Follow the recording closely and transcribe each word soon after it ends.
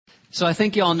So I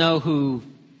think you all know who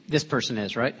this person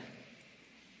is, right?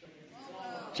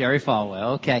 Jerry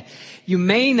Falwell. Okay. You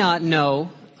may not know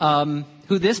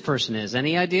who this person is.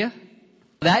 Any idea?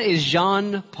 That is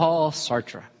Jean-Paul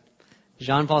Sartre.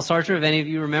 Jean-Paul Sartre, if any of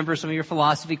you remember some of your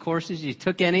philosophy courses, you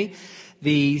took any,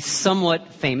 the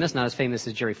somewhat famous, not as famous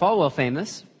as Jerry Falwell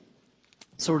famous,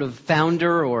 sort of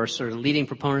founder or sort of leading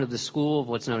proponent of the school of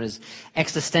what's known as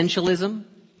existentialism,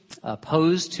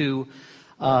 opposed to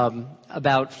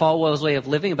about Falwell's way of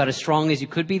living, about as strong as you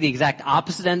could be, the exact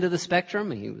opposite end of the spectrum.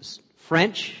 He was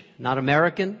French, not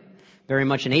American, very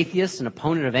much an atheist, an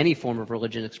opponent of any form of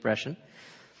religion expression.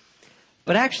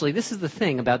 But actually, this is the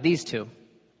thing about these two.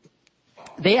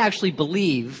 They actually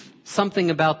believe something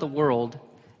about the world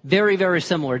very, very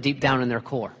similar deep down in their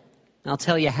core. And I'll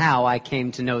tell you how I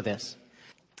came to know this.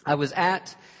 I was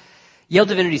at Yale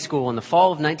Divinity School in the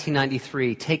fall of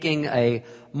 1993 taking a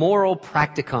moral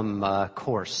practicum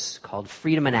course called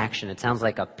Freedom in Action. It sounds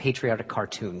like a patriotic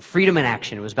cartoon. Freedom in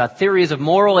Action. It was about theories of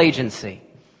moral agency.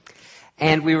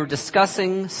 And we were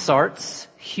discussing Sartre's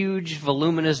huge,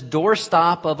 voluminous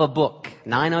doorstop of a book,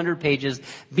 900 pages,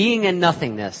 Being and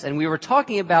Nothingness. And we were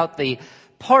talking about the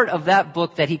part of that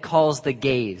book that he calls the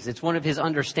gaze. It's one of his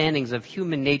understandings of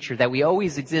human nature, that we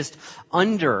always exist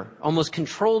under, almost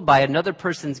controlled by another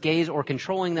person's gaze or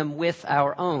controlling them with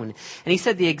our own. And he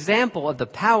said the example of the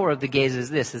power of the gaze is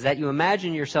this, is that you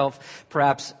imagine yourself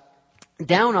perhaps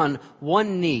down on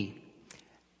one knee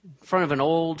in front of an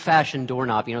old-fashioned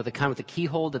doorknob, you know, the kind with the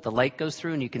keyhole that the light goes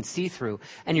through and you can see through.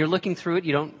 And you're looking through it.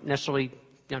 You don't necessarily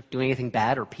do anything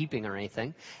bad or peeping or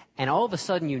anything. And all of a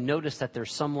sudden you notice that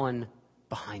there's someone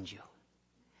behind you.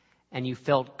 And you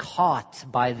felt caught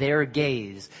by their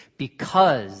gaze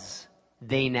because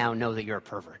they now know that you're a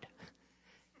pervert.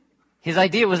 His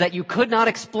idea was that you could not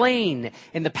explain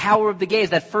in the power of the gaze.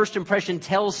 That first impression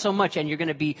tells so much and you're going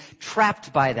to be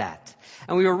trapped by that.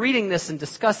 And we were reading this and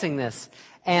discussing this.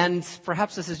 And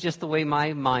perhaps this is just the way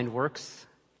my mind works.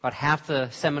 About half the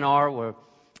seminar were,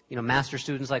 master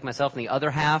students like myself, and the other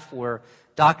half were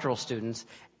doctoral students.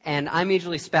 And I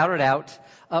immediately spouted out,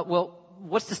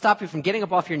 what's to stop you from getting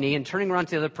up off your knee and turning around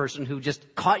to the other person who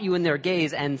just caught you in their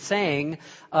gaze and saying,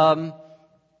 I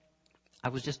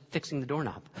was just fixing the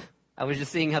doorknob. I was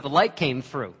just seeing how the light came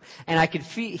through. And I could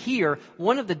hear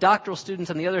one of the doctoral students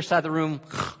on the other side of the room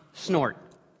snort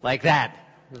like that.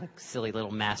 Like, silly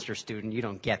little master student, you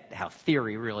don't get how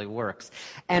theory really works.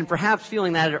 And perhaps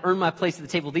feeling that I had earned my place at the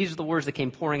table, these are the words that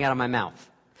came pouring out of my mouth.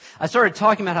 I started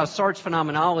talking about how Sartre's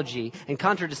phenomenology, in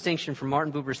contradistinction from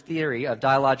Martin Buber's theory of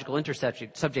dialogical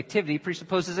intersubjectivity,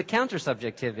 presupposes a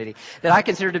countersubjectivity that I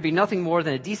consider to be nothing more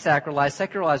than a desacralized,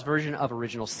 secularized version of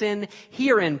original sin,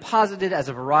 herein posited as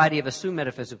a variety of assumed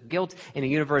metaphysical guilt in a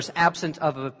universe absent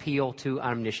of appeal to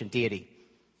omniscient deity.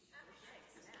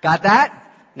 Got that?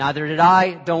 Neither did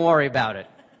I. Don't worry about it.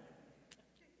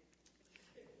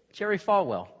 Jerry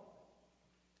Falwell.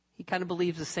 He kind of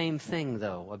believes the same thing,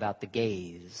 though, about the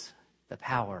gaze, the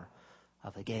power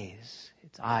of the gaze.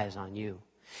 Its eyes on you.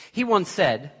 He once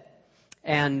said,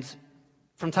 and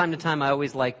from time to time I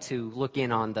always like to look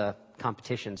in on the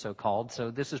competition, so-called. So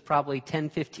this was probably 10,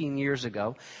 15 years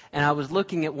ago. And I was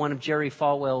looking at one of Jerry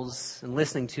Falwell's and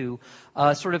listening to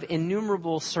sort of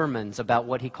innumerable sermons about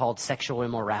what he called sexual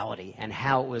immorality and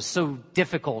how it was so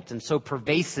difficult and so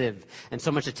pervasive and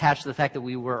so much attached to the fact that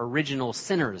we were original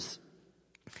sinners.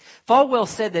 Falwell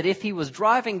said that if he was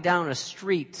driving down a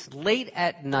street late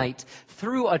at night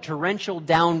through a torrential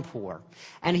downpour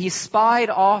and he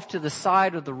spied off to the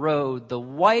side of the road the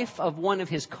wife of one of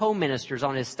his co-ministers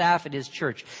on his staff at his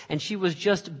church, and she was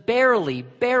just barely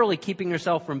keeping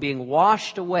herself from being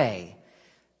washed away,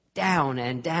 down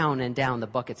and down and down the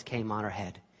buckets came on her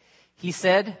head. He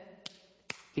said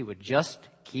he would just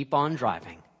keep on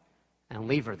driving and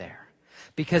leave her there.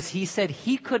 Because he said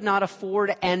he could not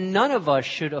afford, and none of us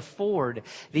should afford,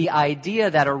 the idea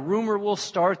that a rumor will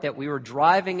start that we were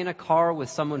driving in a car with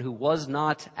someone who was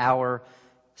not our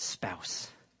spouse.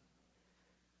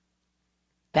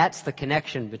 That's the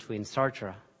connection between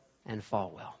Sartre and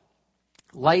Falwell.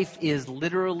 Life is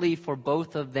literally, for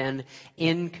both of them,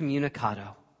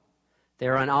 incommunicado.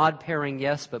 They're an odd pairing,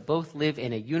 yes, but both live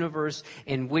in a universe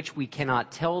in which we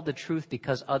cannot tell the truth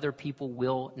because other people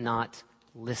will not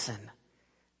listen.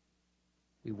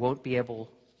 We won't be able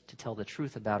to tell the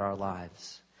truth about our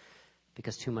lives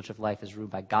because too much of life is ruled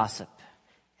by gossip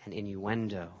and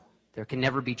innuendo. There can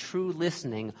never be true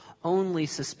listening, only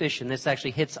suspicion. This actually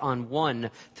hits on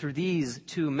one through these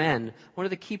two men. One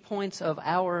of the key points of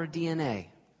our DNA,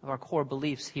 of our core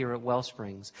beliefs here at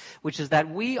Wellsprings, which is that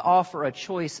we offer a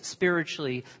choice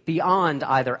spiritually beyond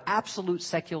either absolute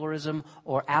secularism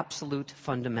or absolute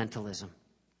fundamentalism.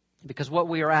 Because what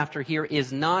we are after here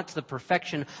is not the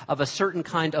perfection of a certain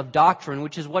kind of doctrine,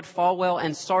 which is what Falwell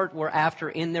and Sartre were after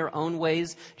in their own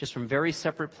ways, just from very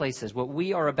separate places. What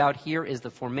we are about here is the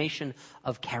formation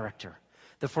of character,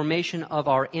 the formation of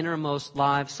our innermost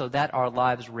lives so that our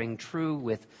lives ring true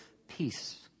with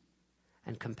peace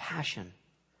and compassion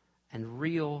and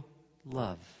real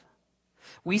love.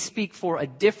 We speak for a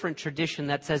different tradition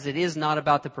that says it is not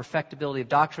about the perfectibility of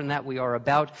doctrine that we are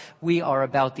about. We are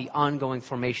about the ongoing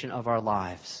formation of our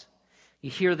lives.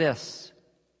 You hear this,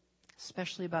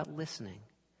 especially about listening,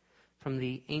 from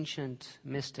the ancient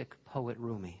mystic poet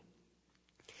Rumi.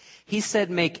 He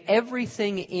said, "Make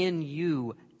everything in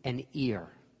you an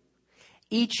ear,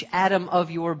 each atom of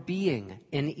your being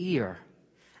an ear,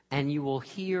 and you will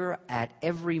hear at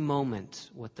every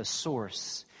moment what the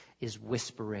source is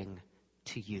whispering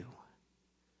to you."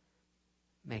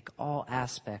 Make all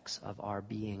aspects of our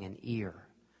being an ear,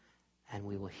 and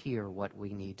we will hear what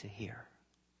we need to hear.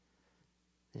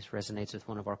 This resonates with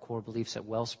one of our core beliefs at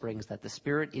Wellsprings, that the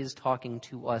Spirit is talking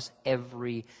to us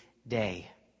every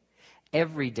day.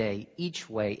 Every day, each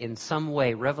way, in some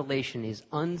way, revelation is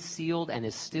unsealed and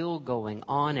is still going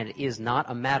on, and it is not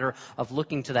a matter of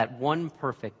looking to that one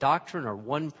perfect doctrine or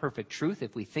one perfect truth,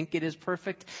 if we think it is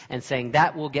perfect, and saying,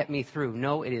 that will get me through.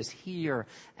 No, it is here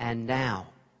and now.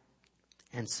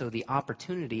 And so the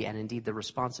opportunity, and indeed the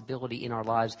responsibility in our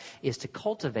lives, is to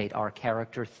cultivate our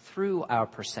character through our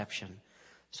perception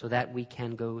so that we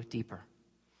can go deeper.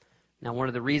 Now, one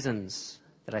of the reasons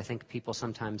that I think people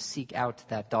sometimes seek out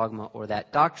that dogma or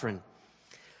that doctrine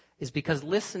is because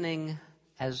listening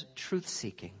as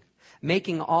truth-seeking,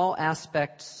 making all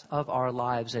aspects of our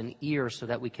lives an ear so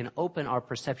that we can open our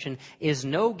perception, is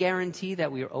no guarantee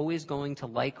that we are always going to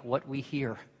like what we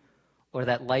hear or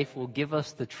that life will give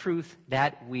us the truth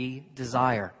that we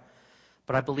desire.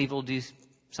 But I believe it will do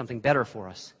something better for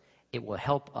us. It will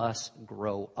help us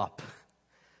grow up.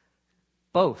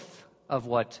 Both of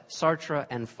what Sartre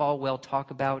and Falwell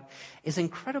talk about is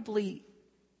incredibly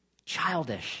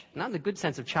childish. Not in the good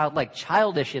sense of childlike,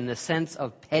 childish in the sense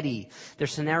of petty. They're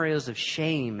scenarios of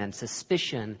shame and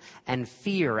suspicion and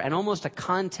fear and almost a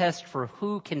contest for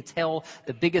who can tell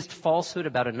the biggest falsehood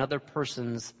about another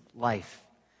person's life.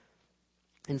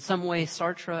 In some way,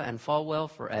 Sartre and Falwell,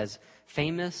 for as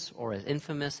famous or as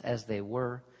infamous as they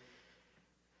were,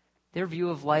 their view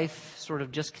of life sort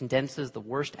of just condenses the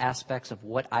worst aspects of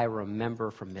what I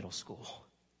remember from middle school.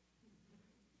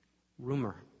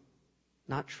 Rumor,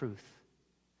 not truth,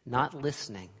 not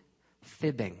listening,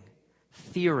 fibbing,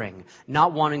 fearing,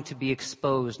 not wanting to be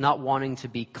exposed, not wanting to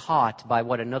be caught by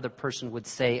what another person would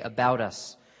say about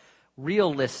us.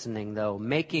 Real listening, though,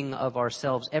 making of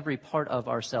ourselves, every part of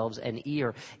ourselves an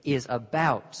ear, is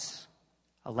about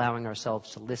allowing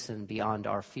ourselves to listen beyond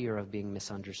our fear of being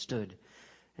misunderstood,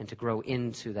 and to grow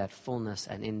into that fullness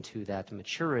and into that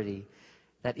maturity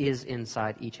that is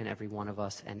inside each and every one of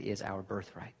us and is our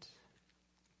birthright.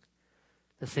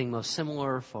 The thing most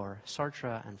similar for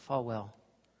Sartre and Falwell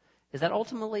is that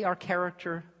ultimately our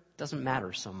character doesn't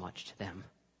matter so much to them.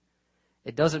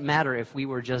 It doesn't matter if we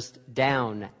were just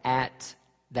down at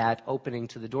that opening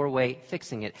to the doorway,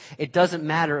 fixing it. It doesn't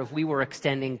matter if we were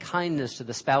extending kindness to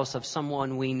the spouse of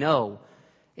someone we know.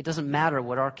 It doesn't matter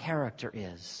what our character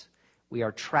is. We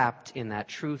are trapped in that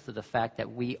truth of the fact that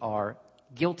we are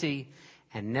guilty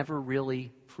and never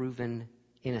really proven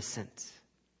innocent.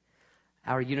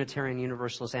 Our Unitarian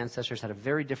Universalist ancestors had a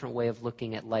very different way of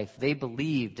looking at life. They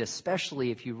believed,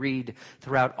 especially if you read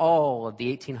throughout all of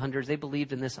the 1800s, they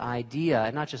believed in this idea,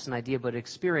 and not just an idea but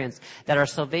experience, that our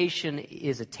salvation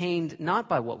is attained not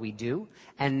by what we do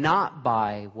and not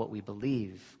by what we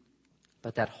believe,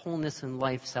 but that wholeness in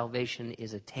life, salvation,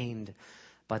 is attained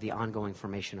by the ongoing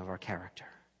formation of our character.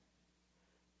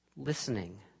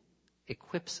 Listening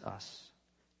equips us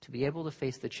to be able to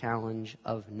face the challenge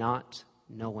of not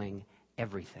knowing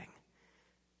everything,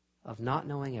 but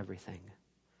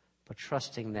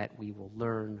trusting that we will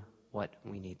learn what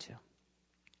we need to.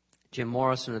 Jim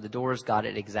Morrison of the Doors got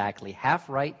it exactly half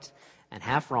right and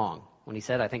half wrong when he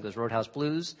said, I think it was Roadhouse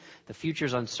Blues, the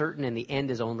future's uncertain and the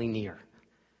end is only near.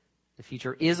 The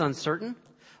future is uncertain,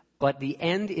 but the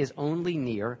end is only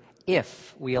near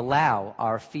if we allow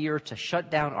our fear to shut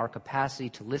down our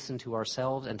capacity to listen to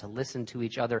ourselves and to listen to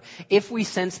each other. If we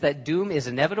sense that doom is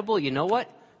inevitable, you know what?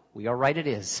 We are right, it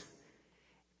is.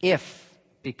 If,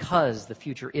 because the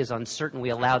future is uncertain,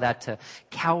 we allow that to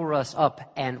cower us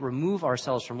up and remove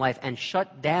ourselves from life and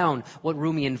shut down what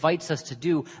Rumi invites us to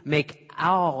do, make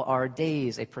all our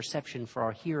days a perception for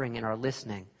our hearing and our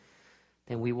listening,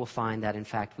 then we will find that, in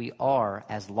fact, we are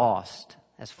as lost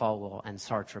as Falwell and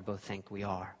Sartre both think we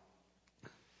are.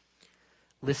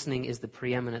 Listening is the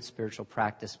preeminent spiritual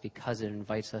practice because it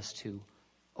invites us to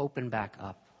open back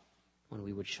up when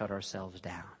we would shut ourselves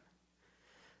down.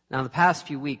 Now, in the past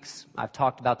few weeks, I've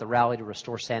talked about the rally to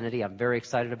restore sanity. I'm very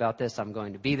excited about this. I'm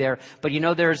going to be there. But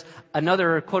there's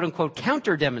another quote-unquote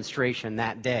counter-demonstration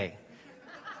that day.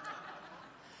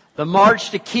 The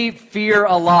march to keep fear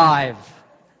alive.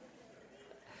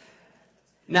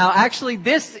 Now, actually,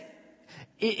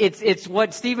 it's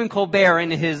what Stephen Colbert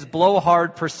in his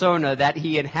blowhard persona that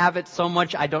he inhabits so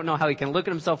much, I don't know how he can look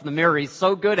at himself in the mirror. He's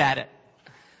so good at it.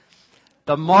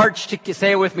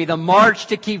 Say it with me, the march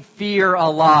to keep fear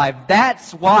alive.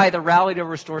 That's why the rally to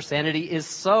restore sanity is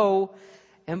so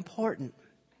important.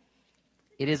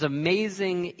 It is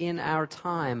amazing in our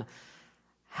time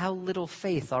how little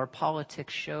faith our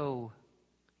politics show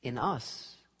in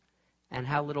us, and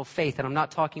how little faith, and I'm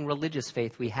not talking religious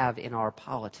faith, we have in our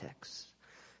politics.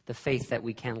 The faith that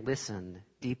we can listen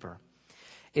deeper.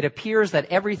 It appears that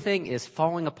everything is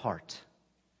falling apart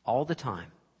all the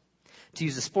time. To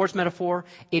use a sports metaphor,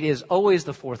 it is always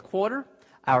the fourth quarter.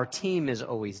 Our team is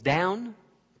always down.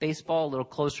 Baseball, a little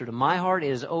closer to my heart, it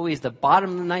is always the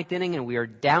bottom of the ninth inning and we are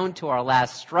down to our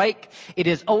last strike. It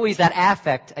is always that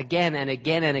affect again and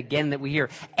again and again that we hear.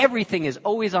 Everything is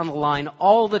always on the line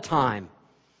all the time.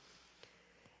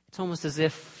 It's almost as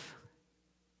if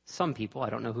some people, I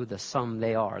don't know who the some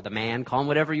they are, the man, call them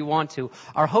whatever you want to,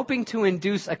 are hoping to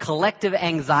induce a collective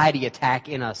anxiety attack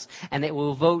in us, and they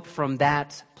will vote from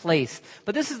that place.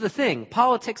 But this is the thing.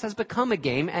 Politics has become a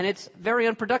game, and it's very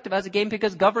unproductive as a game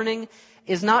because governing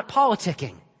is not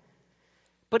politicking.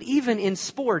 But even in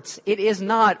sports, it is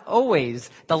not always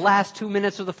the last 2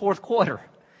 minutes of the fourth quarter.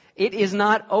 It is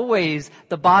not always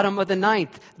the bottom of the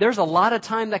ninth. There's a lot of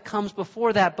time that comes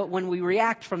before that, but when we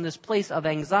react from this place of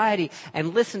anxiety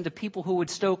and listen to people who would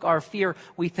stoke our fear,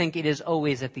 we think it is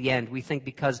always at the end. We think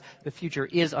because the future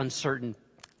is uncertain,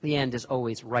 the end is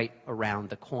always right around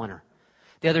the corner.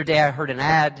 The other day I heard an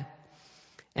ad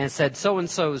and it said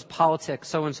so-and-so's politics,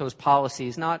 so-and-so's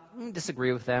policies, not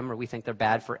disagree with them or we think they're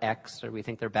bad for X or we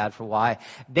think they're bad for Y.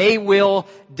 They will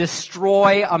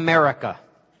destroy America.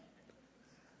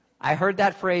 I heard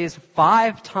that phrase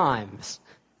 5 times.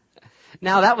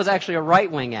 Now, that was actually a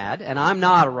right-wing ad, and I'm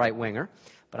not a right-winger.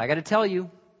 But I got to tell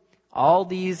you, all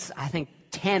these, I think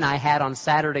 10 I had on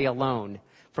Saturday alone,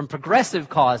 from progressive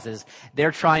causes,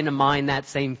 they're trying to mine that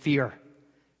same fear.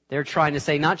 They're trying to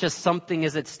say not just something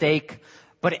is at stake,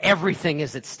 but everything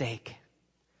is at stake.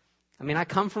 I mean, I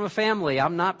come from a family.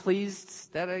 I'm not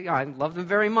pleased that I love them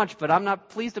very much, but I'm not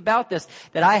pleased about this,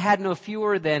 that I had no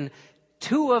fewer than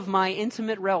 2 of my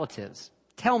intimate relatives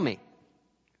tell me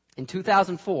in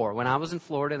 2004 when I was in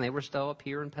Florida and they were still up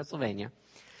here in Pennsylvania,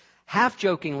 half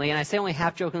jokingly, and I say only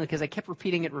half jokingly because I kept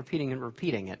repeating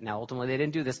it. Now, ultimately, they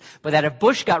didn't do this, but that if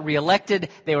Bush got reelected,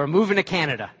 they were moving to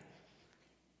Canada.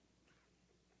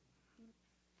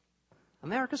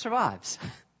 America survives.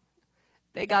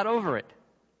 They got over it.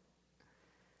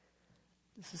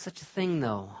 This is such a thing,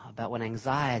 though, about when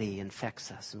anxiety infects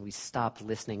us and we stop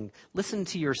listening. Listen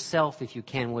to yourself if you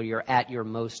can when you're at your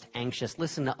most anxious.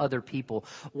 Listen to other people.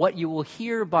 What you will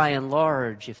hear by and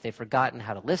large, if they've forgotten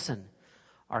how to listen,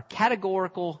 are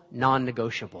categorical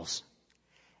non-negotiables.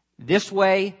 This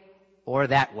way or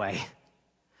that way.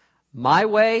 My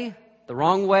way, the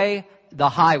wrong way, the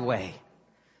highway.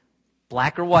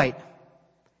 Black or white.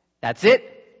 That's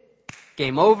it.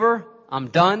 Game over. I'm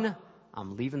done.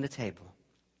 I'm leaving the table.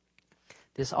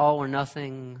 This all or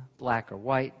nothing, black or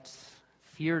white,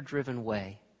 fear-driven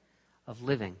way of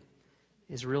living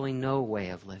is really no way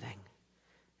of living.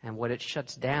 And what it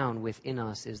shuts down within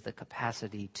us is the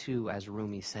capacity to, as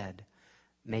Rumi said,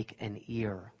 make an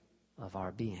ear of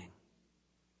our being.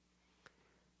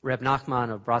 Reb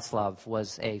Nachman of Bratslav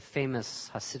was a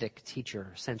famous Hasidic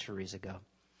teacher centuries ago.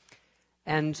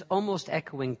 And almost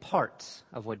echoing parts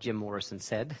of what Jim Morrison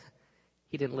said,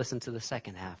 he didn't listen to the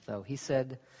second half, though. He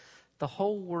said, the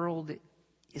whole world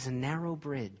is a narrow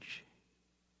bridge,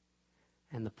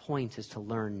 and the point is to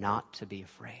learn not to be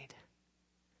afraid.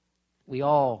 We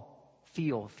all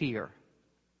feel fear,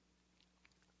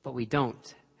 but we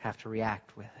don't have to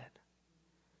react with it.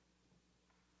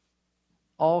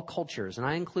 All cultures, and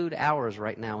I include ours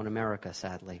right now in America,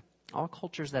 sadly, all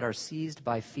cultures that are seized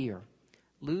by fear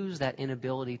lose that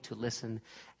inability to listen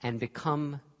and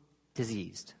become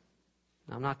diseased.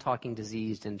 I'm not talking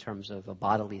diseased in terms of a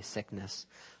bodily sickness.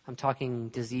 I'm talking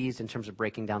diseased in terms of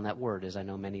breaking down that word, as I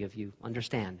know many of you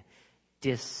understand.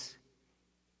 Diseased.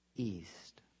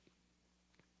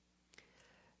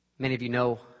 Many of you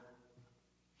know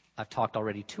I've talked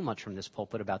already too much from this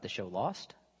pulpit about the show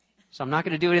Lost. So I'm not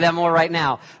going to do any of that more right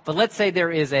now. But let's say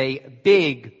there is a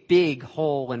big, big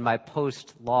hole in my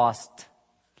post-lost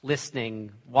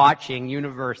listening, watching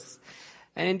universe.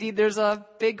 And indeed, there's a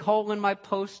big hole in my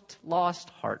post-lost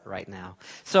heart right now.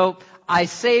 So I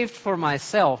saved for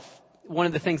myself one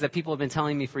of the things that people have been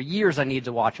telling me for years I need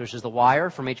to watch, which is The Wire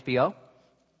from HBO.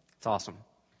 It's awesome.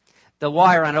 The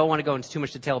Wire, I don't want to go into too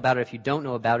much detail about it if you don't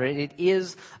know about it. It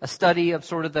is a study of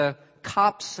sort of the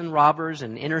cops and robbers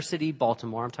in inner city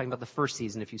Baltimore. I'm talking about the first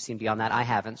season. If you've seen beyond that, I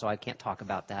haven't, so I can't talk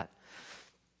about that.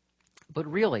 But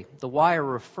really, The Wire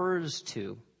refers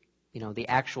to, the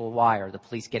actual wire, the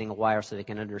police getting a wire so they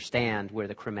can understand where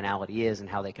the criminality is and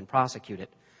how they can prosecute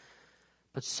it.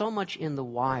 But so much in The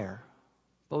Wire,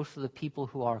 both for the people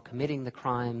who are committing the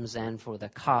crimes and for the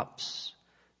cops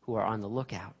who are on the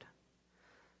lookout,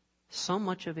 so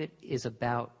much of it is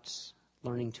about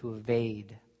learning to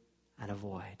evade and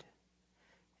avoid.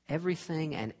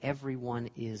 Everything and everyone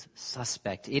is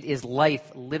suspect. It is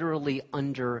life literally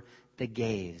under the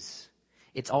gaze.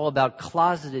 It's all about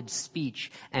closeted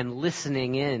speech and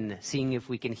listening in, seeing if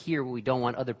we can hear what we don't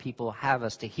want other people have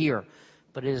us to hear.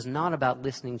 But it is not about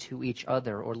listening to each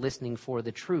other or listening for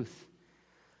the truth.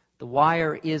 The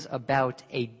Wire is about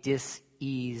a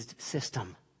diseased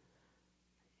system.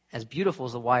 As beautiful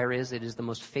as The Wire is, it is the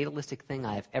most fatalistic thing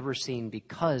I have ever seen,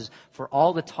 because for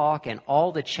all the talk and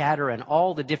all the chatter and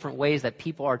all the different ways that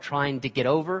people are trying to get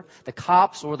over the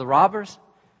cops or the robbers,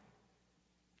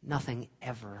 nothing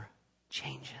ever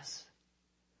changes.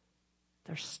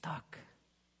 They're stuck.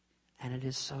 And it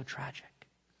is so tragic.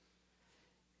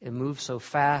 It moves so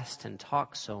fast and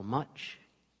talks so much.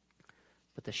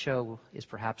 But the show is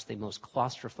perhaps the most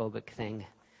claustrophobic thing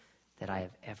that I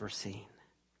have ever seen.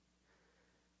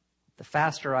 The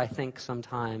faster I think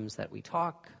sometimes that we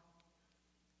talk,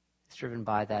 it's driven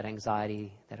by that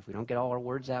anxiety that if we don't get all our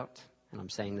words out, and I'm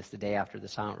saying this the day after the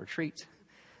silent retreat,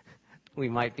 we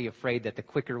might be afraid that the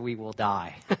quicker we will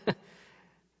die,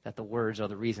 that the words are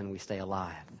the reason we stay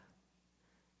alive.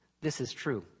 This is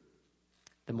true.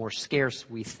 The more scarce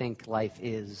we think life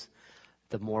is,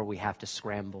 the more we have to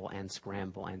scramble and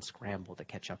scramble and scramble to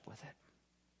catch up with it.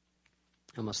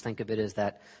 I almost think of it as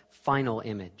that final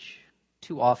image,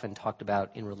 too often talked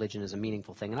about in religion as a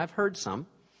meaningful thing. And I've heard some,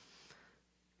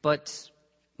 but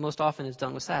most often it's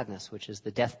done with sadness, which is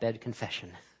the deathbed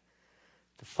confession.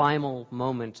 The final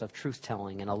moment of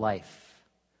truth-telling in a life,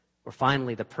 where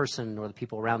finally the person or the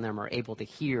people around them are able to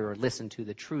hear or listen to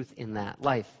the truth in that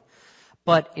life.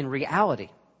 But in reality,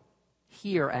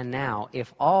 here and now,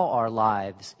 if all our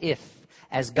lives,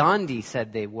 as Gandhi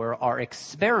said they were, are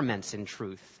experiments in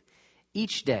truth,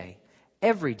 each day,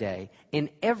 every day, in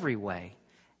every way,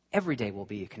 every day will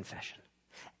be a confession.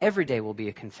 Every day will be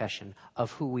a confession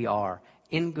of who we are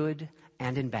in good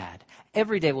and in bad.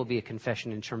 Every day will be a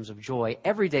confession in terms of joy.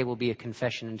 Every day will be a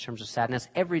confession in terms of sadness.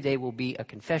 Every day will be a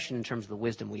confession in terms of the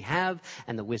wisdom we have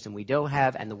and the wisdom we don't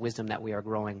have and the wisdom that we are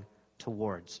growing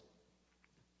towards.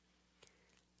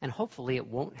 And hopefully it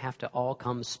won't have to all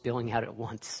come spilling out at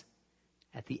once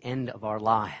at the end of our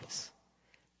lives,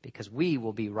 because we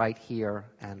will be right here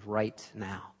and right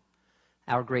now.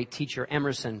 Our great teacher,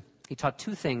 Emerson, he taught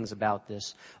two things about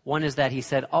this. One is that he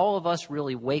said all of us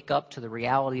really wake up to the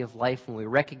reality of life when we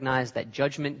recognize that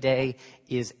Judgment Day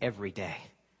is every day.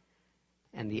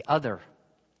 And the other,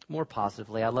 more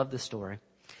positively, I love this story.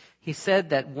 He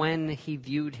said that when he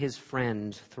viewed his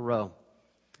friend Thoreau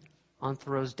on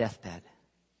Thoreau's deathbed,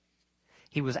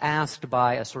 he was asked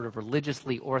by a sort of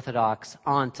religiously orthodox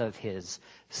aunt of his,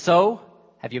 "So,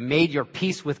 have you made your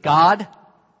peace with God?"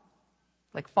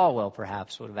 Like Falwell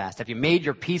perhaps would have asked, "Have you made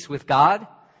your peace with God?"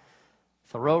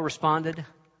 Thoreau responded,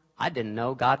 "I didn't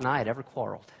know God and I had ever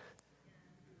quarreled."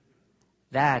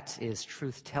 That is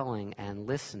truth-telling and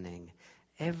listening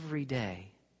every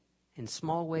day, in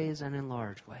small ways and in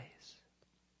large ways.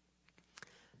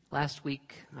 Last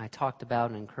week, I talked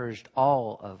about and encouraged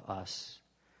all of us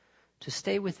to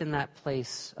stay within that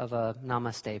place of a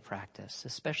namaste practice,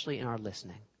 especially in our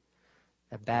listening.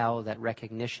 That bow, that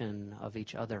recognition of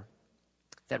each other,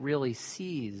 that really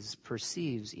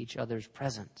perceives each other's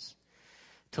presence.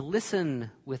 To listen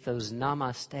with those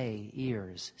namaste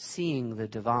ears, seeing the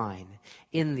divine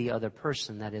in the other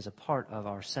person that is a part of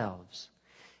ourselves.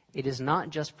 It is not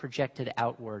just projected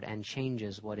outward and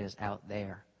changes what is out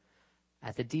there.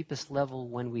 At the deepest level,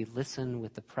 when we listen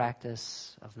with the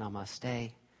practice of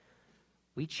namaste,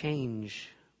 we change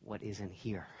what is in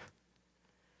here.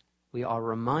 We are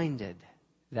reminded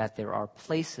that there are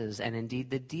places, and indeed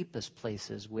the deepest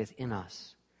places within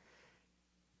us,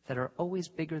 that are always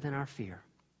bigger than our fear.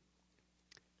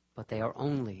 But they are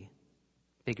only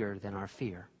bigger than our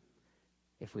fear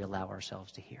if we allow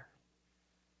ourselves to hear.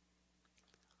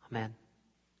 Amen.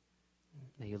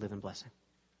 May you live in blessing.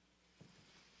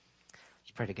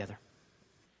 Let's pray together.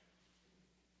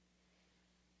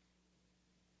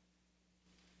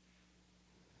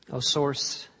 O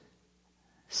Source,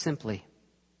 simply,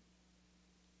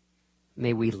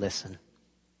 may we listen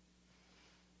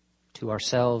to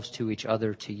ourselves, to each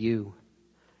other, to you.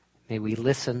 May we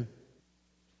listen.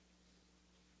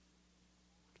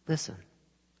 Listen.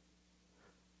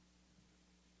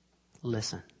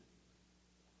 Listen.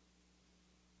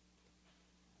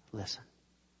 Listen.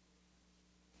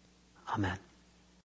 Amen.